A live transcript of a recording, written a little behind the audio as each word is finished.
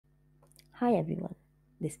Hi everyone,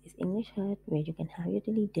 this is englishhut where you can have your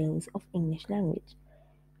daily dose of English language.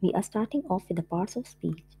 We are starting off with the parts of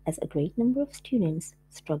speech as a great number of students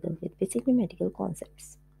struggle with basic grammatical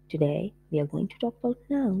concepts. Today, we are going to talk about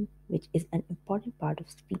noun, which is an important part of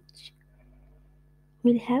speech.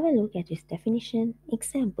 We'll have a look at its definition,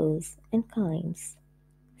 examples, and kinds.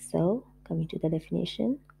 So, coming to the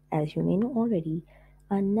definition, as you may know already,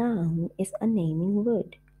 a noun is a naming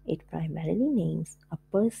word. It primarily names a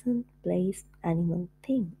person, place, animal,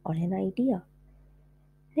 thing, or an idea.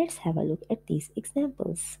 Let's have a look at these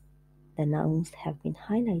examples. The nouns have been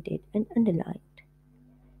highlighted and underlined.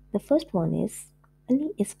 The first one is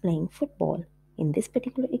Ali is playing football. In this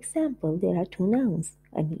particular example, there are two nouns,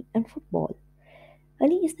 Ali and football.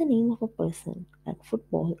 Ali is the name of a person and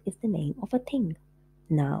football is the name of a thing.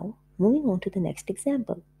 Now, moving on to the next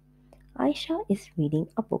example. Aisha is reading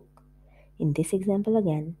a book. In this example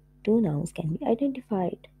again, two nouns can be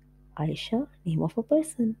identified. Aisha, name of a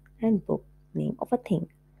person, and book, name of a thing.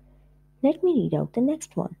 Let me read out the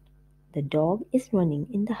next one. The dog is running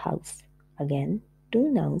in the house. Again, two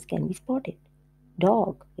nouns can be spotted.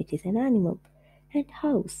 Dog, which is an animal, and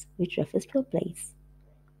house, which refers to a place.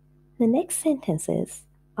 The next sentence is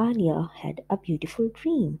Alia had a beautiful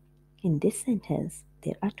dream. In this sentence,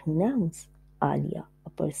 there are two nouns. Alia, a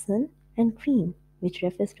person, and dream, which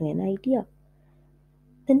refers to an idea.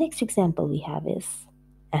 The next example we have is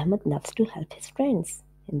Ahmed loves to help his friends.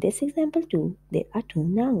 In this example too, there are two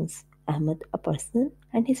nouns. Ahmed, a person,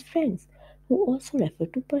 and his friends, who also refer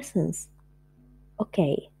to persons.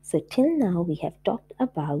 Okay, so till now we have talked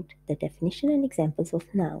about the definition and examples of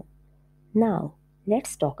noun. Now,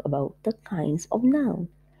 let's talk about the kinds of noun.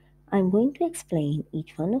 I'm going to explain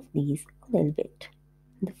each one of these a little bit.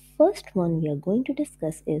 The first one we are going to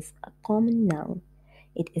discuss is a common noun.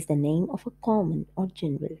 It is the name of a common or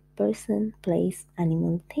general person, place,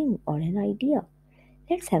 animal, thing, or an idea.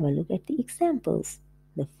 Let's have a look at the examples.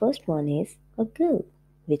 The first one is a girl,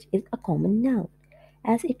 which is a common noun,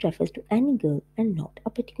 as it refers to any girl and not a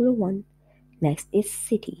particular one. Next is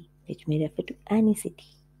city, which may refer to any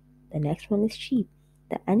city. The next one is sheep.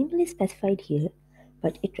 The animal is specified here,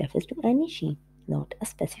 but it refers to any sheep, not a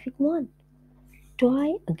specific one.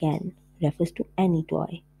 Toy again refers to any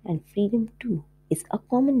toy, and freedom too is a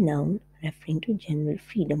common noun referring to general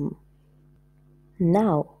freedom.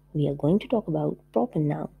 Now we are going to talk about proper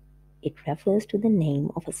noun. It refers to the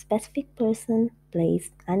name of a specific person,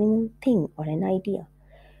 place, animal, thing, or an idea.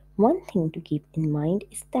 One thing to keep in mind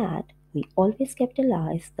is that we always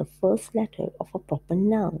capitalize the first letter of a proper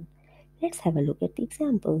noun. Let's have a look at the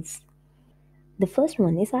examples. The first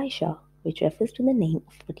one is Aisha, which refers to the name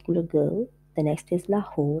of a particular girl. The next is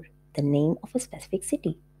Lahore, the name of a specific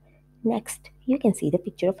city. Next, you can see the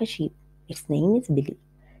picture of a sheep. Its name is Billy.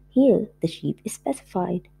 Here, the sheep is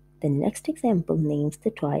specified. The next example names the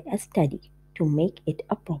toy as Teddy to make it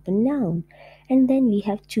a proper noun. And then we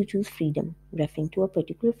have Choo Choo's freedom, referring to a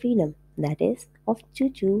particular freedom, that is, of Choo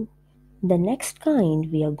Choo. The next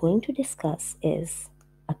kind we are going to discuss is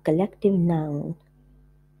a collective noun.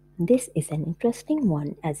 This is an interesting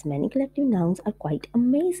one as many collective nouns are quite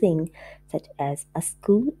amazing, such as a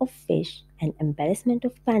school of fish, an embarrassment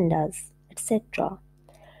of pandas, etc.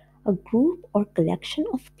 A group or collection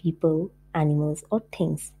of people, animals, or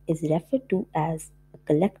things is referred to as a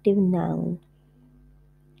collective noun.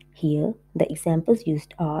 Here, the examples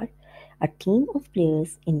used are a team of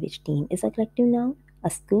players, in which team is a collective noun,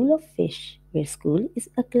 a school of fish, where school is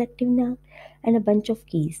a collective noun, and a bunch of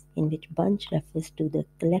keys, in which bunch refers to the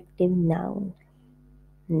collective noun.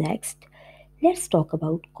 Next, let's talk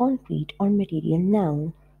about concrete or material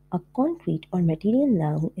noun. A concrete or material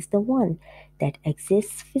noun is the one that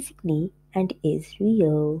exists physically and is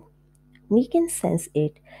real. We can sense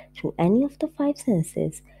it through any of the five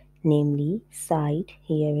senses, namely sight,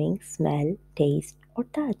 hearing, smell, taste, or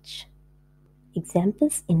touch.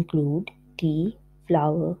 Examples include tea,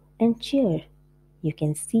 flower, and chair. You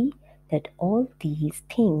can see that all these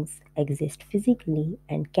things exist physically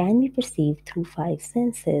and can be perceived through five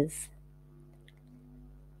senses.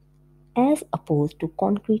 As opposed to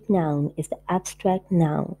concrete noun is the abstract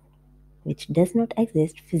noun, which does not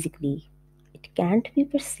exist physically. It can't be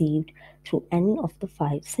perceived through any of the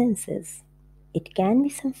five senses. It can be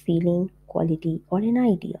some feeling, quality, or an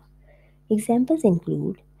idea. Examples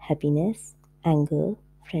include happiness, anger,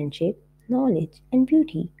 friendship, knowledge, and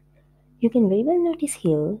beauty. You can very well notice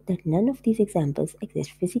here that none of these examples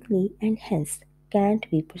exist physically and hence can't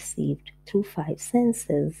be perceived through five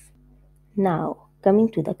senses. Now, coming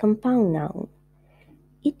to the compound noun.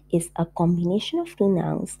 It is a combination of two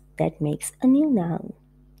nouns that makes a new noun.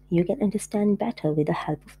 You can understand better with the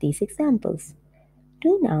help of these examples.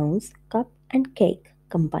 Two nouns, cup and cake,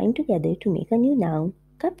 combine together to make a new noun,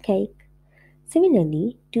 cupcake.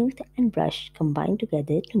 Similarly, tooth and brush combine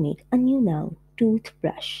together to make a new noun,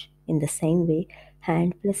 toothbrush. In the same way,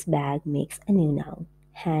 hand plus bag makes a new noun,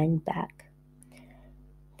 handbag.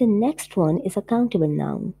 The next one is a countable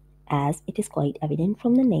noun. As it is quite evident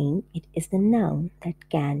from the name, it is the noun that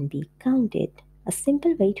can be counted. A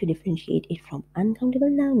simple way to differentiate it from uncountable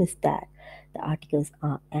noun is that the articles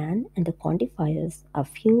are an and the quantifiers are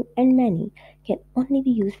few and many can only be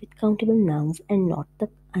used with countable nouns and not the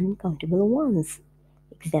uncountable ones.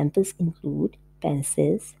 Examples include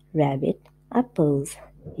pencils, rabbit, apples.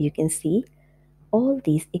 You can see all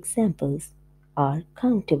these examples are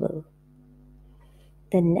countable.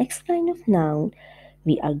 The next kind of noun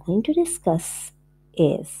we are going to discuss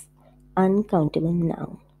is uncountable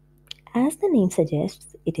noun. As the name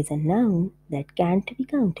suggests, it is a noun that can't be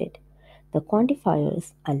counted. The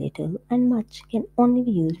quantifiers a little and much can only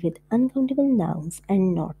be used with uncountable nouns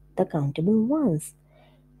and not the countable ones.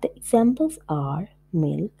 The examples are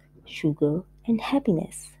milk, sugar, and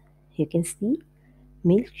happiness. You can see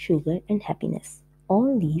milk, sugar, and happiness.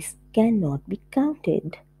 All these cannot be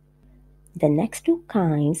counted. The next two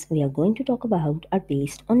kinds we are going to talk about are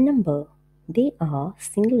based on number. They are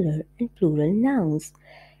singular and plural nouns.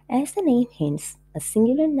 As the name hints, a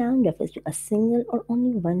singular noun refers to a single or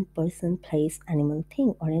only one person, place, animal,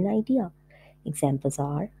 thing, or an idea. Examples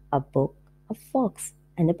are a book, a fox,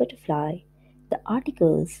 and a butterfly. The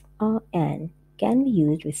articles are and can be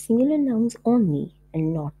used with singular nouns only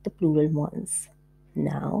and not the plural ones.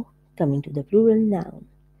 Now, coming to the plural noun.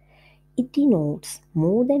 It denotes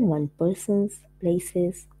more than one person's,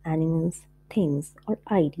 places, animals, things, or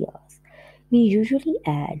ideas. We usually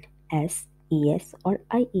add s, es, or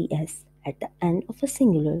ies at the end of a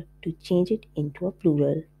singular to change it into a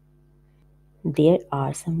plural. There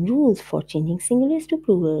are some rules for changing singulars to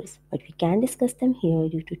plurals, but we can't discuss them here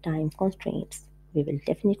due to time constraints. We will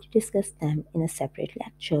definitely discuss them in a separate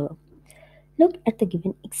lecture. Look at the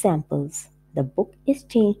given examples. The book is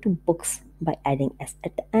changed to books by adding s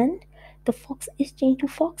at the end. The fox is changed to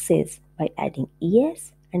foxes by adding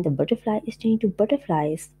es, and the butterfly is changed to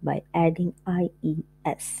butterflies by adding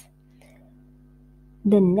ies.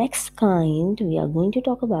 The next kind we are going to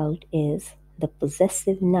talk about is the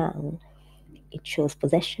possessive noun. It shows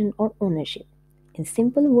possession or ownership. In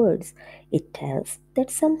simple words, it tells that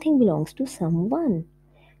something belongs to someone.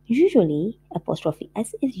 Usually, apostrophe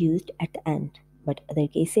s is used at the end, but other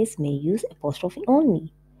cases may use apostrophe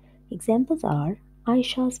only. Examples are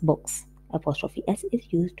Aisha's books. Apostrophe s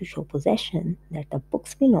is used to show possession, that the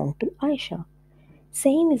books belong to Aisha.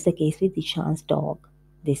 Same is the case with Zishan's dog.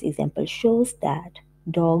 This example shows that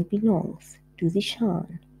dog belongs to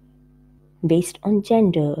Zishan. Based on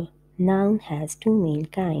gender, noun has two main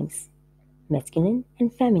kinds, masculine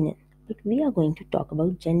and feminine, but we are going to talk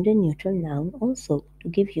about gender neutral noun also to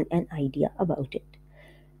give you an idea about it.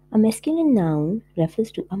 A masculine noun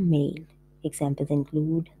refers to a male. Examples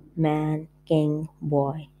include man, king,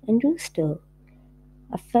 boy, and rooster.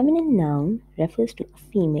 A feminine noun refers to a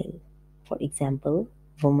female. For example,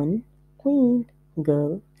 woman, queen,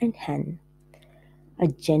 girl, and hen. A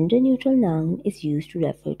gender neutral noun is used to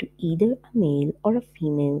refer to either a male or a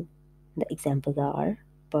female. The examples are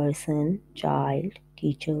person, child,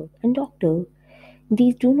 teacher, and doctor.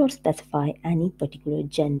 These do not specify any particular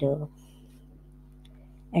gender.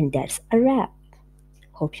 And that's a wrap.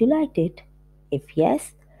 Hope you liked it. If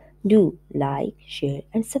yes, do like, share,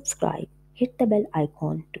 and subscribe. Hit the bell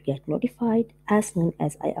icon to get notified as soon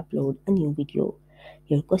as I upload a new video.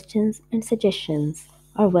 Your questions and suggestions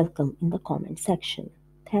are welcome in the comment section.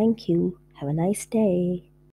 Thank you. Have a nice day.